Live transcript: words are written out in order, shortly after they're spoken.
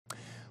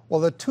Well,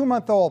 the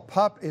 2-month-old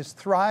pup is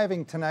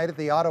thriving tonight at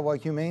the Ottawa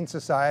Humane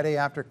Society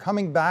after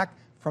coming back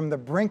from the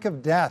brink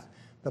of death.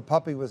 The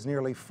puppy was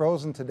nearly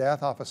frozen to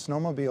death off a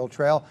snowmobile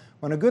trail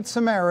when a Good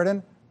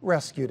Samaritan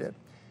rescued it.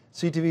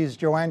 CTV's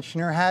Joanne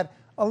Schnurr had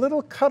a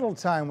little cuddle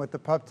time with the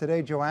pup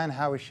today. Joanne,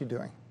 how is she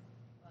doing?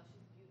 Well,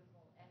 she's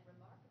beautiful and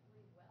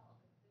remarkably well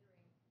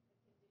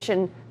considering the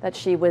condition that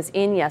she was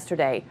in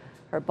yesterday.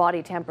 Her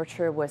body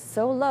temperature was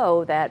so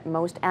low that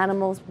most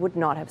animals would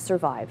not have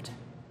survived.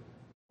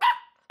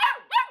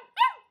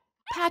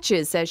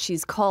 Patches says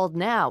she's called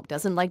now,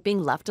 doesn't like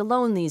being left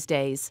alone these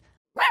days.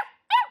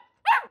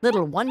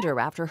 Little wonder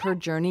after her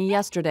journey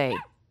yesterday.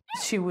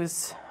 She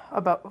was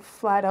about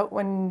flat out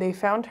when they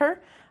found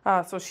her,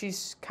 so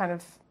she's kind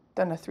of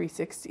done a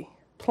 360.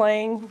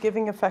 Playing,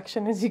 giving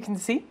affection, as you can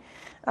see.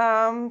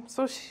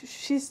 So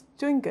she's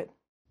doing good.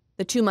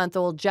 The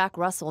 2-month-old Jack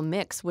Russell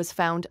mix was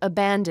found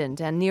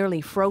abandoned and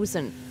nearly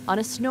frozen on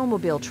a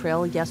snowmobile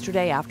trail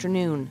yesterday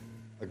afternoon.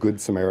 A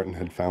Good Samaritan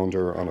had found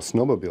her on a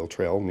snowmobile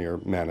trail near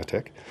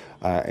Manotick,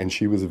 and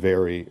she was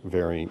very,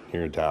 very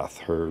near death.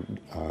 Her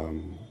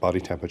body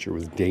temperature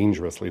was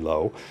dangerously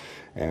low,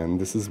 and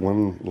this is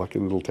one lucky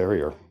little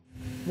terrier.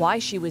 Why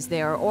she was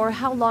there or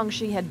how long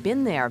she had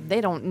been there, they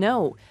don't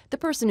know. The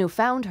person who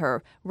found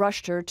her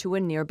rushed her to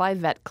a nearby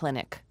vet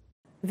clinic.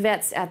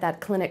 Vets at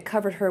that clinic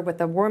covered her with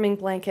a warming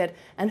blanket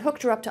and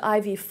hooked her up to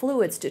IV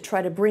fluids to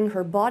try to bring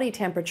her body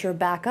temperature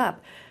back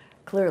up.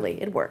 Clearly,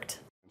 it worked.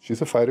 She's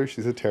a fighter,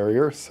 she's a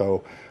terrier,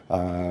 so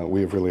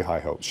we have really high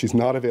hopes. She's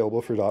not available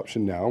for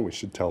adoption now. We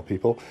should tell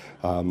people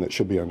that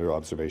she'll be under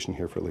observation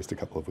here for at least a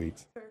couple of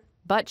weeks.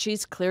 But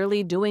she's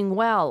clearly doing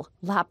well,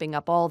 lapping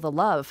up all the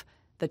love.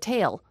 The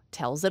tail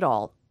tells it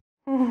all.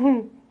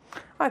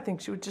 I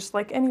think she would just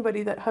like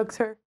anybody that hugs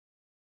her.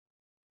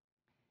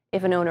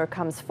 If an owner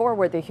comes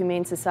forward, the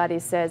Humane Society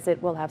says it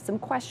will have some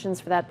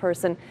questions for that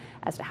person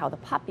as to how the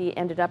puppy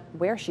ended up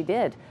where she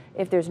did.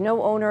 If there's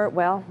no owner,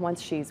 well,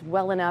 once she's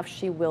well enough,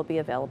 she will be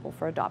available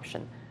for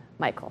adoption.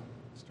 Michael.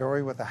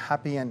 Story with a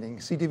happy ending.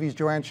 CTV's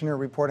Joanne Schnurr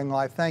reporting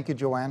live. Thank you,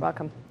 Joanne.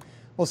 Welcome.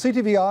 Well,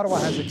 CTV Ottawa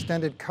has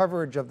extended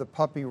coverage of the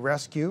puppy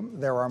rescue.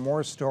 There are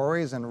more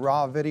stories and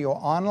raw video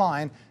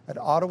online at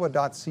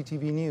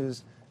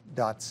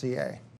ottawa.ctvnews.ca.